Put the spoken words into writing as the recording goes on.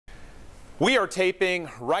We are taping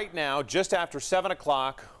right now just after 7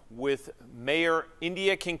 o'clock with Mayor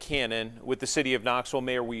Indya Kincannon with the city of Knoxville.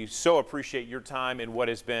 Mayor, we so appreciate your time in what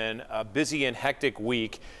has been a busy and hectic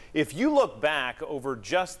week. If you look back over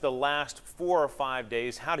just the last 4 or 5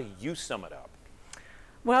 days, how do you sum it up?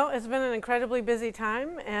 Well, it's been an incredibly busy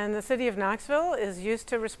time, and the city of Knoxville is used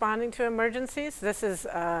to responding to emergencies. This is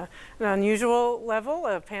an unusual level.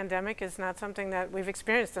 A pandemic is not something that we've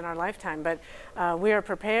experienced in our lifetime, but we are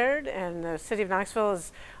prepared, and the city of Knoxville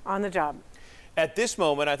is on the job. At this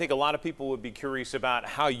moment, I think a lot of people would be curious about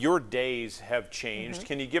how your days have changed.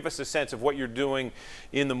 Can you give us a sense of what you're doing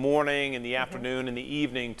in the morning, in the afternoon, in the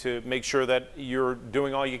evening to make sure that you're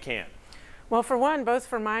doing all you can? Well, for one, both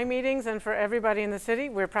for my meetings and for everybody in the city,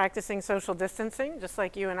 we're practicing social distancing, just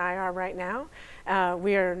like you and I are right now.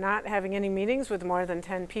 We are not having any meetings with more than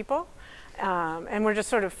 10 people. And we're just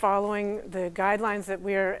sort of following the guidelines that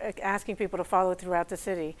we're asking people to follow throughout the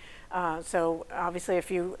city. So obviously,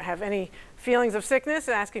 if you have any feelings of sickness,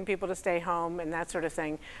 asking people to stay home and that sort of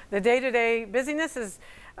thing. The day-to-day busyness is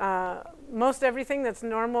most everything that's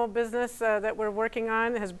normal business that we're working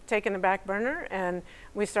on has taken a back burner, and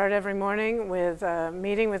we start every morning with a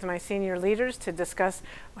meeting with my senior leaders to discuss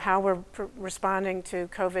how we're responding to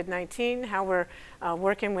COVID-19, how we're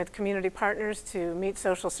working with community partners to meet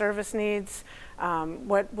social service needs,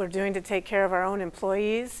 what we're doing to take care of our own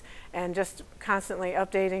employees, and just constantly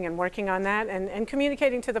updating and working on that and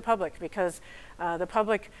communicating to the public, because the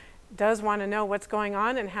public does want to know what's going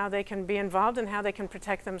on and how they can be involved and how they can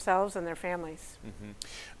protect themselves and their families.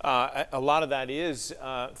 A lot of that is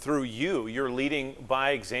through you. You're leading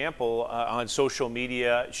by example on social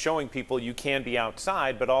media, showing people you can be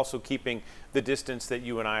outside, but also keeping the distance that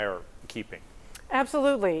you and I are keeping.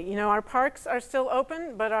 Absolutely. You know, our parks are still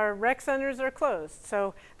open, but our rec centers are closed.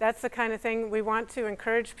 So that's the kind of thing we want to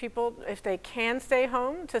encourage people, if they can stay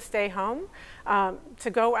home, to stay home, to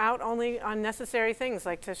go out only on necessary things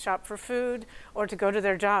like to shop for food or to go to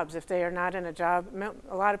their jobs if they are not in a job.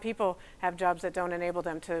 A lot of people have jobs that don't enable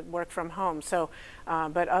them to work from home. So,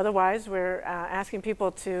 but otherwise, we're asking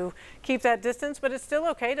people to keep that distance, but it's still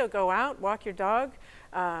okay to go out, walk your dog,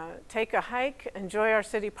 take a hike, enjoy our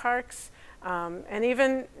city parks, and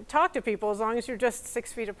even talk to people as long as you're just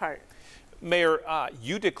 6 feet apart. Mayor,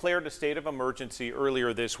 you declared a state of emergency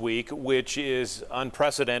earlier this week, which is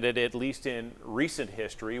unprecedented, at least in recent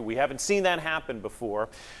history. We haven't seen that happen before.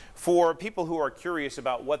 For people who are curious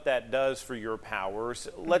about what that does for your powers,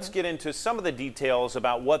 let's get into some of the details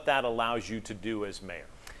about what that allows you to do as mayor.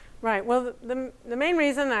 Right. Well, the main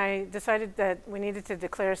reason I decided that we needed to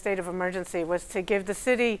declare a state of emergency was to give the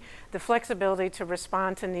city the flexibility to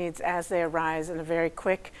respond to needs as they arise in a very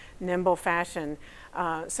quick, nimble fashion.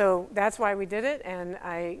 So that's why we did it, and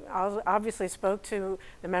I obviously spoke to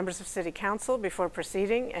the members of City Council before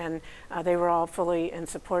proceeding, and they were all fully in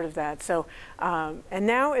support of that. So, and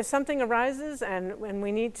now if something arises and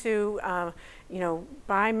we need to you know,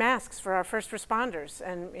 buy masks for our first responders,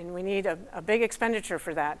 and we need a big expenditure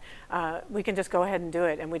for that, we can just go ahead and do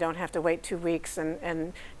it, and we don't have to wait 2 weeks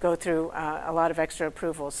and go through a lot of extra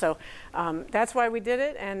approvals. So that's why we did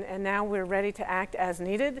it, and now we're ready to act as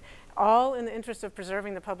needed, all in the interest of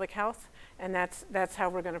preserving the public health, and that's how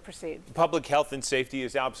we're going to proceed. Public health and safety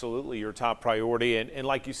is absolutely your top priority, and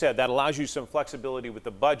like you said, that allows you some flexibility with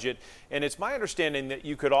the budget, and it's my understanding that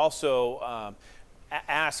you could also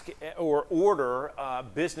ask or order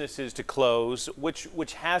businesses to close,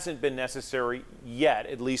 which hasn't been necessary yet,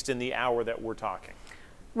 at least in the hour that we're talking.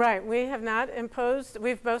 Right. We have not imposed.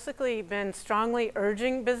 We've basically been strongly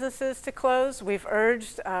urging businesses to close. We've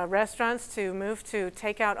urged restaurants to move to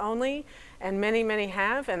takeout only, and many, many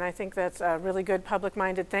have, and I think that's a really good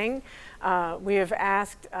public-minded thing. We have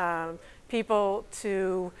asked people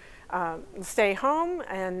to stay home,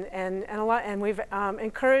 and we've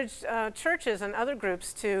encouraged churches and other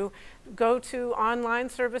groups to go to online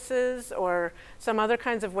services or some other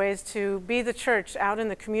kinds of ways to be the church out in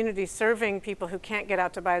the community, serving people who can't get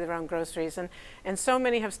out to buy their own groceries. And so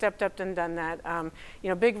many have stepped up and done that. You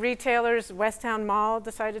know, big retailers, Westtown Mall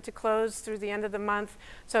decided to close through the end of the month.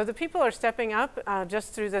 So the people are stepping up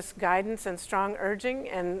just through this guidance and strong urging,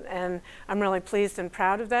 and I'm really pleased and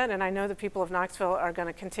proud of that. And I know the people of Knoxville are going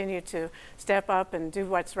to continue to step up and do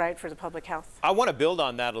what's right for the public health. I want to build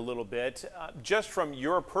on that a little bit, just from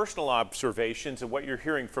your personal observations and what you're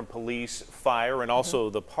hearing from police, fire, and also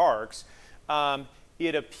the parks.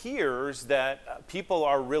 It appears that people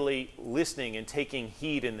are really listening and taking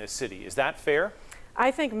heed in this city. Is that fair? I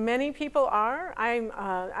think many people are.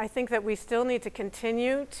 I think that we still need to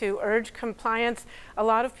continue to urge compliance. A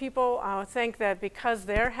lot of people think that because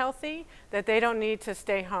they're healthy, that they don't need to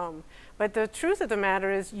stay home. But the truth of the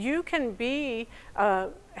matter is you can be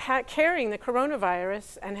carrying the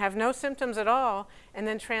coronavirus and have no symptoms at all, and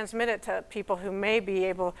then transmit it to people who may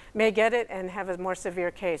get it and have a more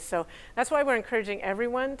severe case. So that's why we're encouraging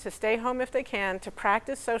everyone to stay home if they can, to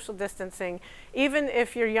practice social distancing, even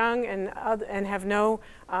if you're young and have no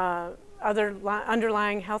other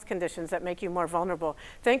underlying health conditions that make you more vulnerable.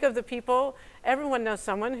 Think of the people, everyone knows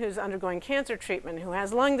someone who's undergoing cancer treatment, who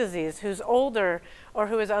has lung disease, who's older, or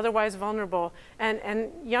who is otherwise vulnerable.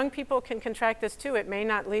 And young people can contract this too. It may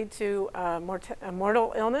not lead to a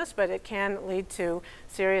mortal illness, but it can lead to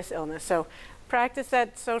serious illness. So practice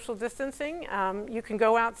that social distancing. You can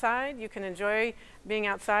go outside, you can enjoy being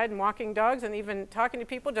outside and walking dogs and even talking to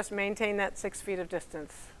people. Just maintain that 6 feet of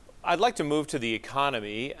distance. I'd like to move to the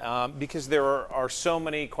economy because there are so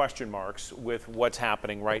many question marks with what's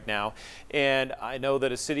happening right now. And I know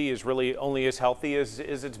that a city is really only as healthy as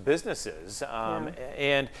its businesses.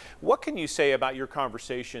 And what can you say about your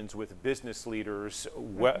conversations with business leaders,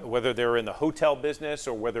 whether they're in the hotel business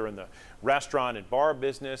or whether in the restaurant and bar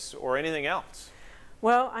business or anything else?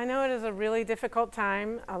 Well, I know it is a really difficult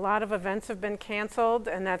time. A lot of events have been canceled,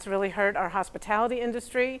 and that's really hurt our hospitality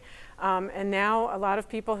industry. And now a lot of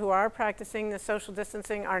people who are practicing the social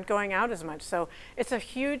distancing aren't going out as much. So it's a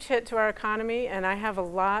huge hit to our economy, and I have a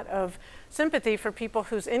lot of sympathy for people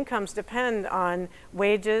whose incomes depend on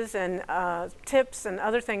wages and tips and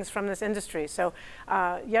other things from this industry. So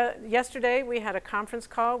yesterday we had a conference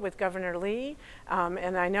call with Governor Lee,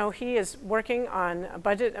 and I know he is working on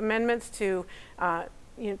budget amendments to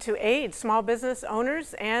aid small business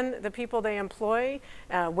owners and the people they employ,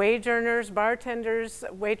 wage earners, bartenders,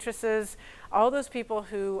 waitresses, all those people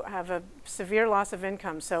who have a severe loss of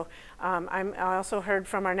income. So I also heard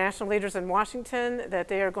from our national leaders in Washington that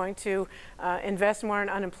they are going to invest more in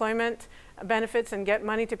unemployment benefits and get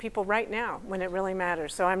money to people right now when it really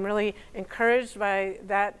matters. So I'm really encouraged by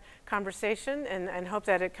that conversation and hope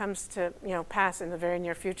that it comes to pass in the very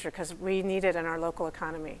near future, because we need it in our local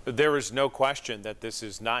economy. There is no question that this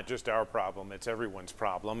is not just our problem, it's everyone's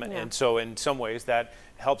problem. Yeah. And so in some ways that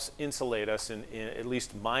helps insulate us in at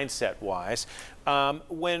least mindset-wise.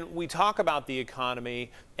 When we talk about the economy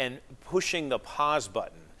and pushing the pause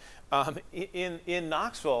button, in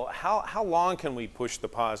Knoxville, how long can we push the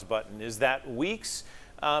pause button? Is that weeks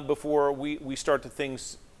before we start to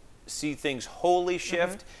see things wholly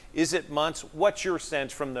shift? Is it months? What's your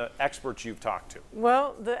sense from the experts you've talked to?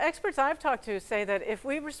 Well, the experts I've talked to say that if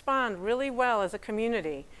we respond really well as a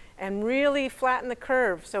community and really flatten the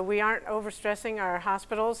curve so we aren't overstressing our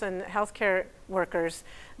hospitals and healthcare workers,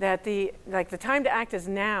 that the time to act is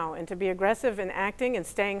now, and to be aggressive in acting and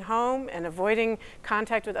staying home and avoiding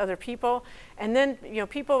contact with other people. And then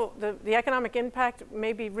the economic impact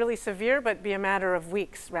may be really severe, but be a matter of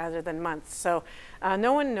weeks rather than months. So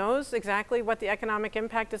no one knows exactly what the economic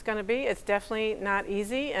impact is going to be. It's definitely not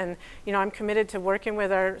easy, and I'm committed to working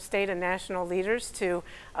with our state and national leaders to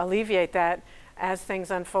alleviate that as things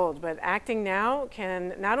unfold. But acting now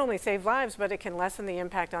can not only save lives, but it can lessen the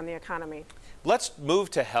impact on the economy. Let's move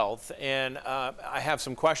to health, and I have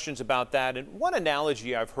some questions about that. And one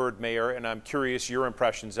analogy I've heard, Mayor, and I'm curious your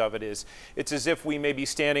impressions of it, is it's as if we may be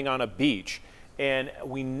standing on a beach and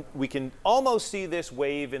we can almost see this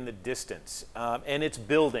wave in the distance, and it's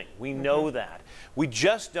building. We know that. We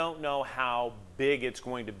just don't know how big it's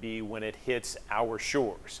going to be when it hits our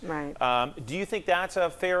shores. Right. Do you think that's a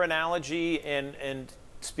fair analogy? And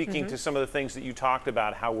speaking to some of the things that you talked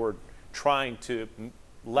about, how we're trying to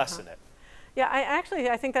lessen it. Yeah,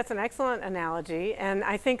 I think that's an excellent analogy, and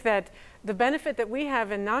I think that the benefit that we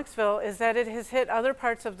have in Knoxville is that it has hit other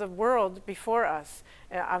parts of the world before us.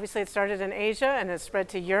 Obviously, it started in Asia and has spread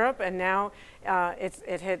to Europe, and now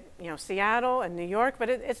it hit Seattle and New York, but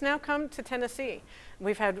it's now come to Tennessee.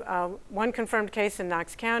 We've had one confirmed case in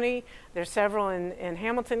Knox County. There's several in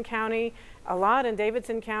Hamilton County, a lot in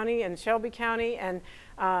Davidson County and Shelby County, and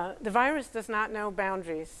the virus does not know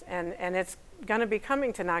boundaries, and it's going to be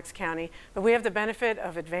coming to Knox County, but we have the benefit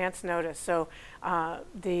of advance notice. So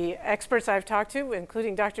the experts I've talked to,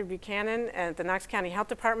 including Dr. Buchanan at the Knox County Health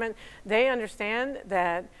Department, they understand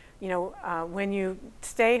that when you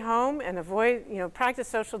stay home and avoid, practice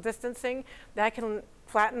social distancing, that can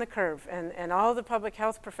flatten the curve. And all the public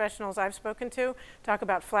health professionals I've spoken to talk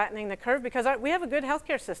about flattening the curve, because we have a good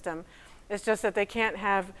healthcare system. It's just that they can't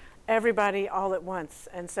have everybody all at once.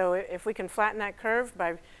 And so if we can flatten that curve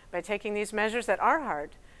by taking these measures that are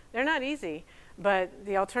hard, they're not easy, but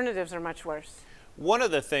the alternatives are much worse. One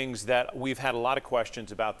of the things that we've had a lot of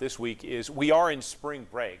questions about this week is we are in spring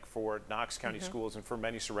break for Knox County schools and for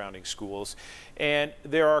many surrounding schools. And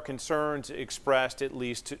there are concerns expressed, at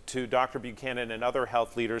least to Dr. Buchanan and other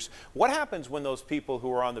health leaders. What happens when those people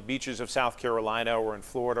who are on the beaches of South Carolina or in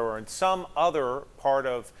Florida or in some other part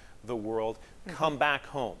of the world come back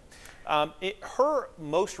home? Her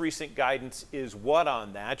most recent guidance is what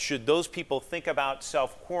on that? Should those people think about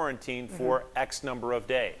self-quarantine for X number of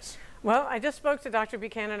days? Well, I just spoke to Dr.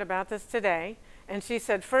 Buchanan about this today, and she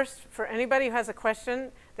said first, for anybody who has a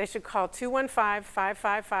question, they should call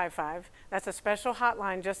 215-5555. That's a special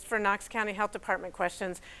hotline just for Knox County Health Department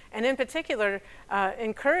questions, and in particular,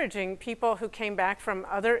 encouraging people who came back from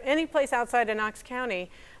any place outside of Knox County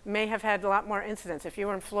may have had a lot more incidents. If you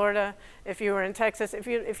were in Florida, if you were in Texas, if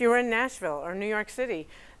you were in Nashville or New York City,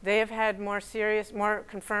 they have had more serious, more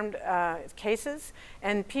confirmed cases,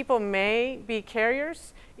 and people may be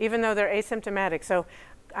carriers even though they're asymptomatic. So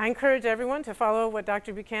I encourage everyone to follow what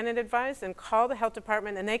Dr. Buchanan advised and call the health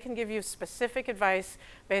department, and they can give you specific advice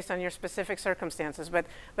based on your specific circumstances. But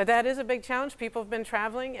that is a big challenge. People have been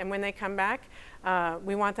traveling, and when they come back,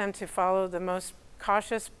 we want them to follow the most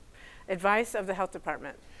cautious advice of the health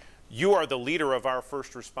department. You are the leader of our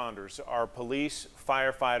first responders. Our police,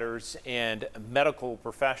 firefighters, and medical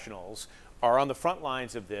professionals are on the front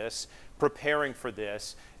lines of this, preparing for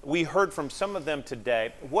this. We heard from some of them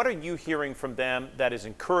today. What are you hearing from them that is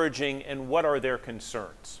encouraging, and what are their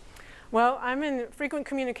concerns? Well, I'm in frequent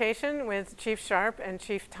communication with Chief Sharp and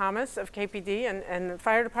Chief Thomas of KPD and the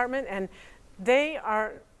fire department, and they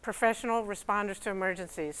are professional responders to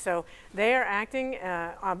emergencies. So they are acting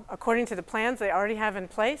according to the plans they already have in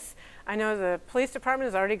place. I know the police department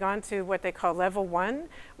has already gone to what they call level 1,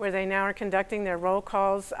 where they now are conducting their roll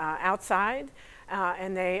calls outside,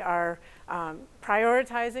 and they are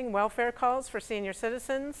prioritizing welfare calls for senior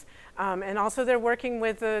citizens. And also they're working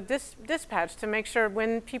with the dispatch to make sure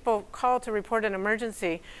when people call to report an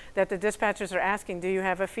emergency that the dispatchers are asking, do you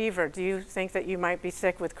have a fever? Do you think that you might be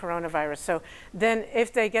sick with coronavirus? So then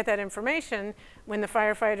if they get that information, when the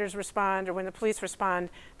firefighters respond or when the police respond,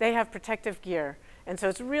 they have protective gear. And so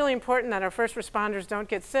it's really important that our first responders don't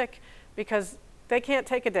get sick, because they can't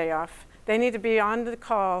take a day off. They need to be on the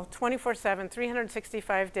call 24/7,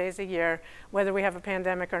 365 days a year, whether we have a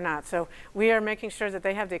pandemic or not. So we are making sure that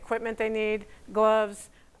they have the equipment they need, gloves,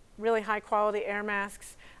 really high quality air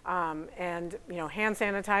masks, and hand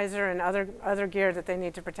sanitizer and other gear that they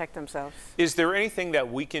need to protect themselves. Is there anything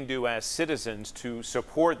that we can do as citizens to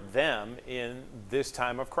support them in this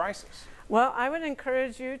time of crisis? Well, I would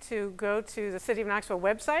encourage you to go to the City of Knoxville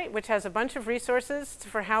website, which has a bunch of resources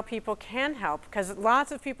for how people can help, because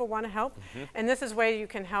lots of people want to help. And this is where you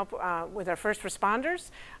can help with our first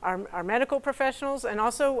responders, our medical professionals, and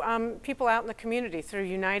also people out in the community through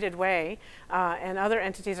United Way, and other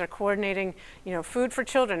entities are coordinating, food for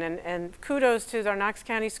children. And kudos to our Knox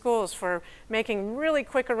County schools for making really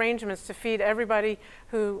quick arrangements to feed everybody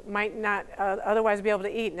who might not otherwise be able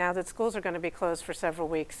to eat now that schools are going to be closed for several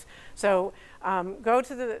weeks. So go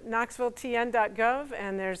to the knoxvilletn.gov,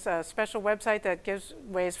 and there's a special website that gives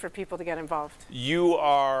ways for people to get involved. You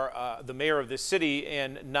are the mayor of this city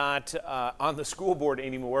and not on the school board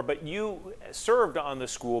anymore, but you served on the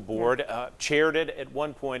school board, chaired it at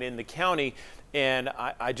one point in the county. And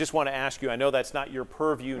I just want to ask you, I know that's not your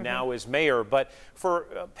purview now as mayor, but for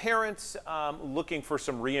parents looking for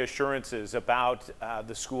some reassurances about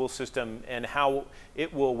the school system and how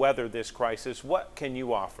it will weather this crisis, what can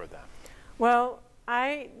you offer them? Well,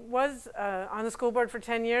 I was on the school board for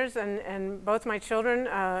 10 years, and both my children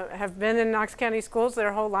have been in Knox County schools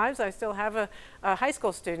their whole lives. I still have a high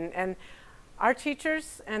school student. And our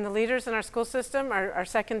teachers and the leaders in our school system are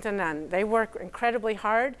second to none. They work incredibly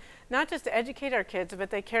hard, not just to educate our kids,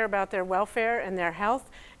 but they care about their welfare and their health,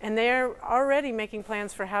 and they're already making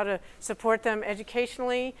plans for how to support them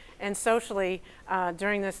educationally and socially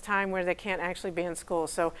during this time where they can't actually be in school.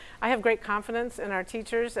 So I have great confidence in our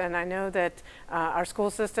teachers, and I know that our school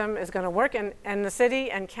system is going to work, and the city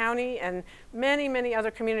and county and many, many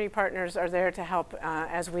other community partners are there to help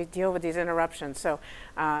as we deal with these interruptions. So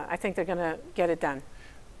I think they're going to get it done.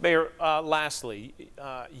 Mayor, lastly,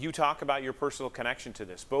 you talk about your personal connection to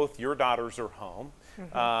this. Both your daughters are home.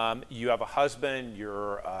 You have a husband.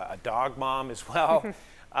 You're a dog mom as well.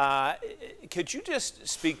 Could you just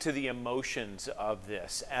speak to the emotions of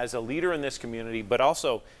this as a leader in this community, but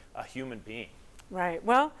also a human being? Right.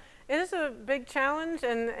 Well, It is a big challenge,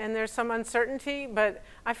 and there's some uncertainty, but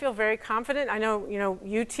I feel very confident. I know,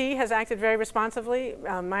 UT has acted very responsibly.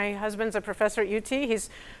 My husband's a professor at UT. He's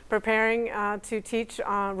preparing to teach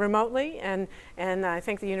remotely, and I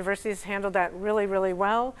think the university has handled that really, really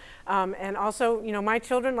well. And also, my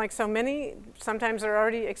children, like so many, sometimes are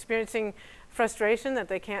already experiencing frustration that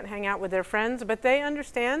they can't hang out with their friends, but they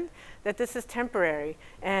understand that this is temporary,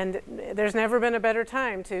 and there's never been a better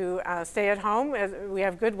time to stay at home. We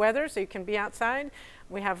have good weather, so you can be outside.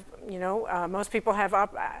 We have, most people have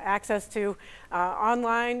access to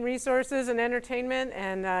online resources and entertainment,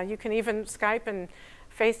 and you can even Skype and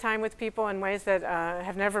FaceTime with people in ways that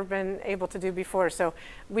have never been able to do before. So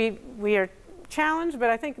we are challenged, but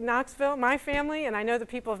I think Knoxville, my family, and I know the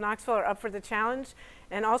people of Knoxville are up for the challenge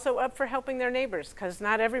and also up for helping their neighbors, because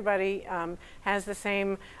not everybody has the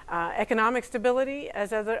same economic stability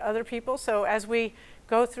as other people. So as we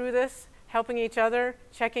go through this, helping each other,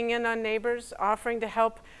 checking in on neighbors, offering to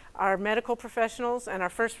help our medical professionals and our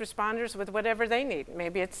first responders with whatever they need.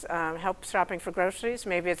 Maybe it's help shopping for groceries,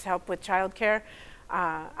 maybe it's help with childcare.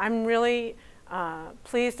 I'm really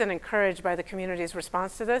pleased and encouraged by the community's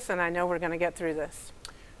response to this, and I know we're going to get through this.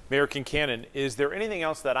 Mayor Kincannon, is there anything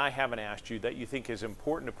else that I haven't asked you that you think is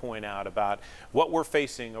important to point out about what we're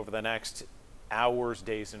facing over the next hours,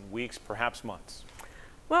 days, and weeks, perhaps months?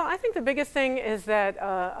 Well, I think the biggest thing is that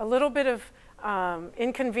a little bit of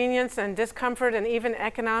inconvenience and discomfort and even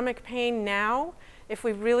economic pain now, if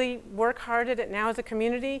we really work hard at it now as a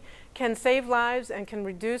community, can save lives and can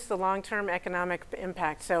reduce the long-term economic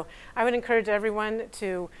impact. So I would encourage everyone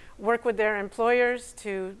to work with their employers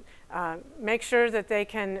to make sure that they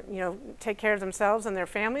can, take care of themselves and their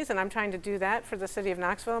families, and I'm trying to do that for the City of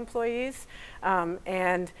Knoxville employees.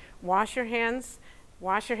 And wash your hands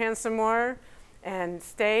some more, and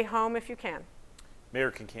stay home if you can. Mayor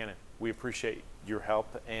Kincannon, we appreciate your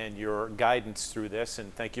help and your guidance through this,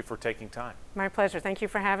 and thank you for taking time. My pleasure. Thank you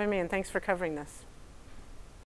for having me, and thanks for covering this.